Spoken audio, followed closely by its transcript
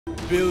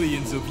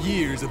billions of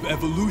years of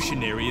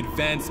evolutionary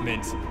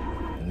advancement.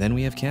 And then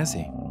we have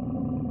Cassie.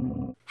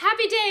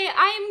 Happy day,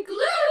 I am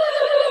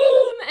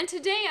Gloom! And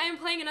today I am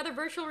playing another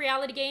virtual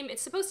reality game.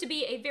 It's supposed to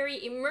be a very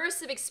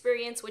immersive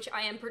experience, which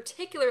I am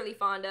particularly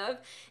fond of.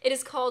 It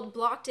is called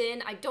Blocked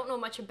In. I don't know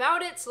much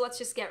about it, so let's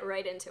just get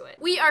right into it.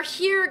 We are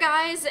here,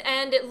 guys,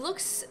 and it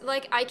looks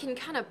like I can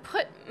kind of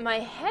put my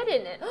head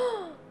in it.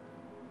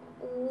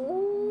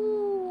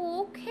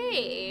 Ooh,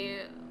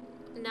 okay.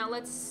 Now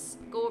let's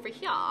go over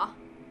here.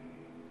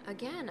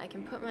 Again, I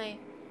can put my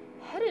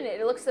head in it.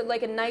 It looks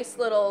like a nice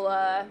little,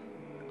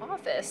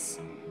 office.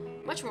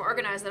 Much more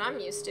organized than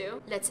I'm used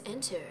to. Let's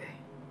enter.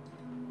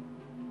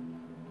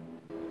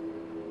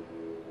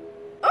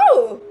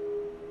 Oh!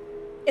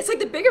 It's like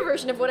the bigger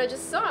version of what I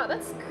just saw.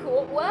 That's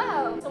cool.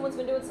 Wow. Someone's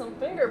been doing some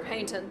finger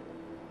painting.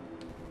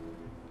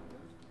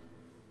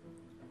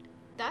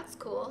 That's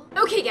cool.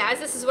 Okay guys,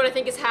 this is what I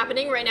think is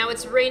happening. Right now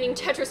it's raining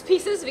Tetris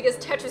pieces because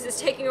Tetris is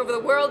taking over the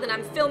world and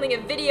I'm filming a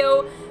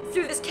video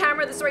through this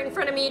camera that's right in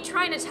front of me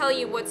trying to tell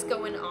you what's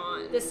going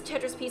on. This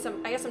Tetris piece,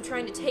 I guess I'm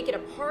trying to take it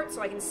apart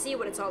so I can see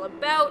what it's all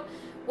about.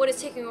 What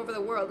is taking over the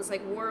world? It's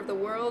like War of the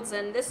Worlds,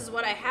 and this is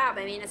what I have.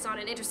 I mean, it's not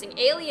an interesting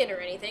alien or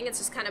anything. It's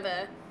just kind of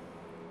a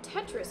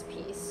Tetris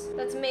piece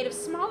that's made of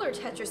smaller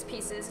Tetris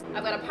pieces.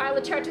 I've got a pile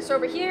of Tetris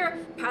over here,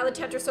 pile of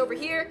Tetris over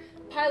here,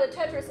 pile of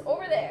Tetris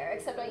over there,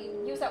 except I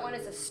use that one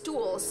as a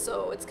stool,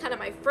 so it's kind of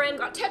my friend.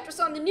 Got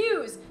Tetris on the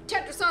news,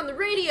 Tetris on the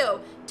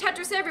radio,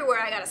 Tetris everywhere.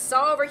 I got a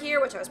saw over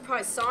here, which I was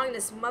probably sawing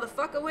this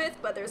motherfucker with,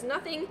 but there's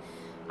nothing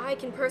I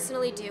can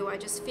personally do. I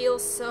just feel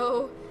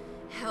so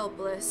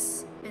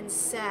helpless and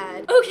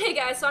sad. Okay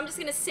guys, so I'm just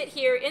gonna sit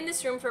here in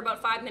this room for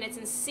about 5 minutes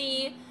and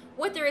see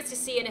what there is to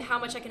see and how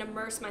much I can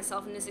immerse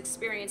myself in this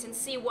experience and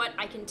see what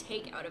I can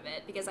take out of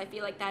it, because I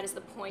feel like that is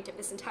the point of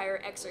this entire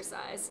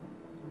exercise.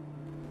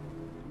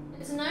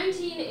 It's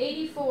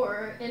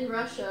 1984 in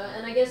Russia,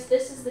 and I guess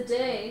this is the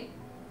day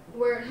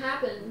where it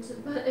happened,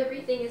 but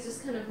everything is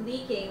just kind of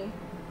leaking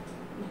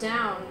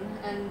down,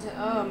 and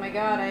oh my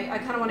god, I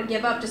kind of want to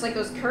give up, just like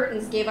those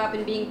curtains gave up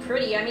in being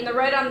pretty. I mean, they're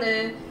right on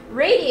the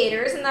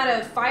radiator. Isn't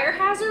that a fire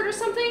hazard or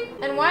something?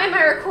 And why am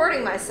I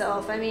recording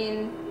myself? I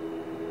mean,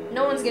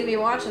 no one's gonna be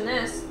watching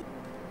this.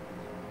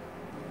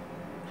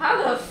 How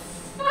the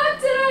fuck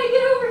did I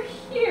get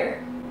over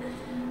here?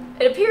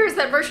 It appears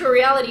that virtual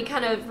reality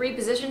kind of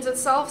repositions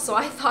itself, so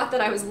I thought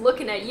that I was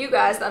looking at you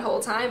guys that whole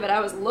time, but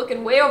I was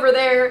looking way over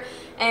there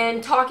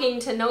and talking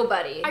to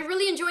nobody. I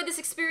really enjoyed this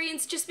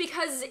experience just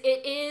because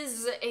it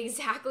is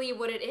exactly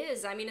what it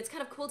is. I mean, it's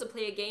kind of cool to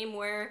play a game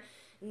where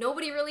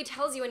nobody really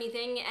tells you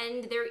anything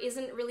and there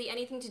isn't really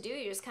anything to do.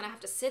 You just kind of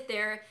have to sit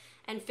there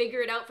and figure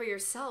it out for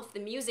yourself.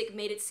 The music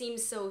made it seem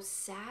so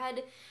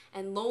sad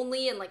and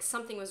lonely and like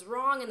something was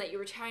wrong and that you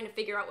were trying to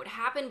figure out what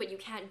happened but you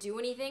can't do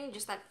anything.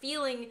 Just that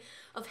feeling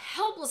of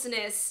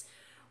helplessness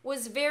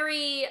was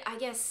very, I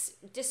guess,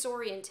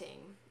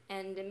 disorienting,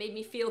 and it made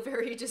me feel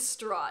very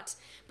distraught.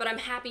 But I'm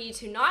happy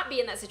to not be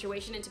in that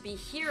situation and to be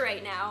here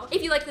right now.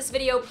 If you like this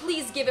video,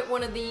 please give it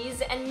one of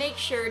these and make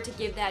sure to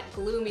give that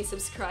gloomy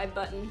subscribe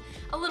button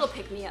a little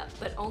pick-me-up,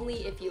 but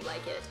only if you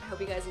like it. I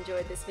hope you guys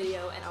enjoyed this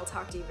video and I'll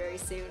talk to you very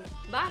soon.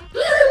 Bye!